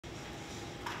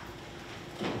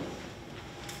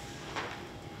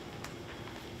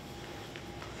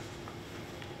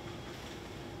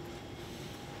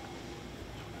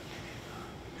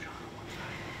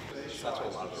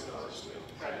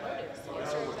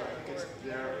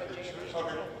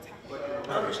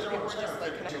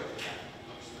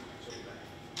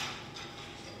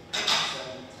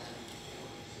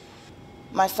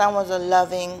My son was a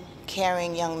loving,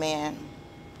 caring young man.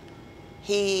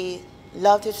 He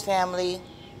loved his family,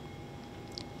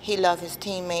 he loved his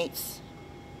teammates,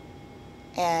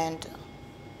 and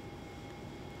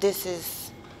this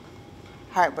is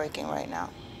heartbreaking right now.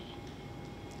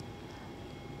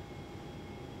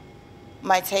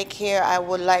 My take here, I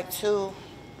would like to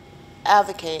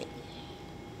advocate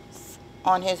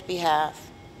on his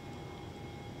behalf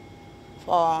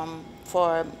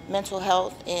for mental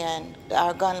health and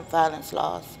our gun violence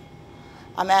laws.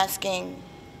 I'm asking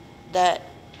that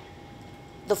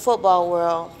the football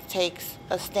world takes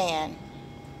a stand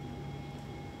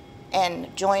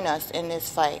and join us in this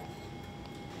fight.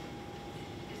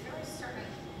 Is there a certain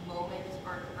moment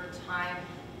or time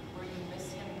where you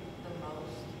miss him the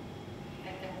most,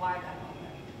 and why that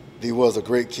moment? He was a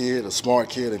great kid, a smart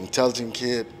kid, an intelligent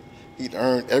kid. He'd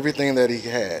earned everything that he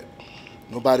had.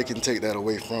 Nobody can take that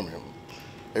away from him.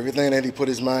 Everything that he put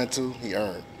his mind to, he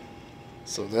earned.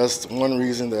 So that's one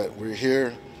reason that we're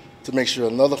here, to make sure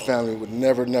another family would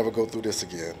never go through this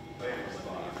again.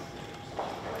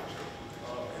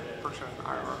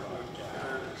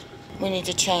 We need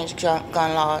to change gun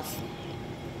laws.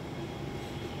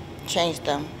 Change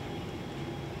them.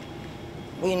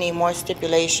 We need more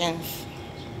stipulations.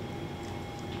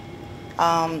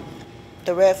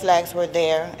 The red flags were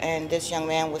there, and this young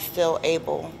man was still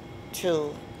able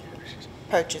to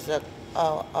purchase a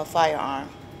firearm.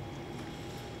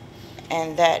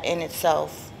 And that in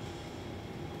itself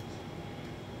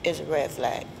is a red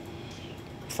flag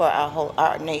for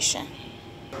our nation.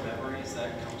 Memories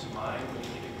that come to mind when you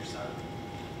think of your son?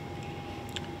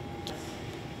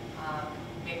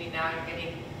 Maybe now you're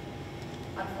getting,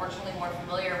 unfortunately, more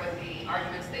familiar with the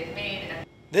arguments they've made.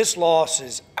 This loss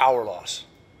is our loss.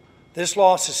 This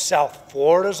loss is South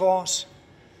Florida's loss.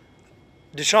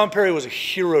 Deshaun Perry was a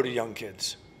hero to young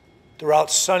kids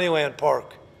throughout Sunnyland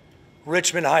Park,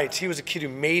 Richmond Heights. He was a kid who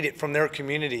made it from their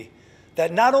community,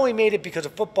 that not only made it because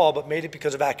of football, but made it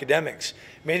because of academics,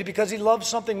 made it because he loved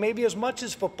something maybe as much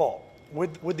as football,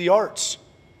 with the arts.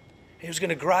 He was going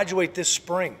to graduate this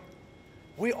spring.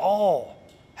 We all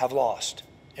have lost,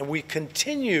 and we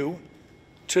continue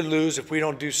to lose if we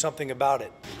don't do something about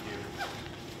it.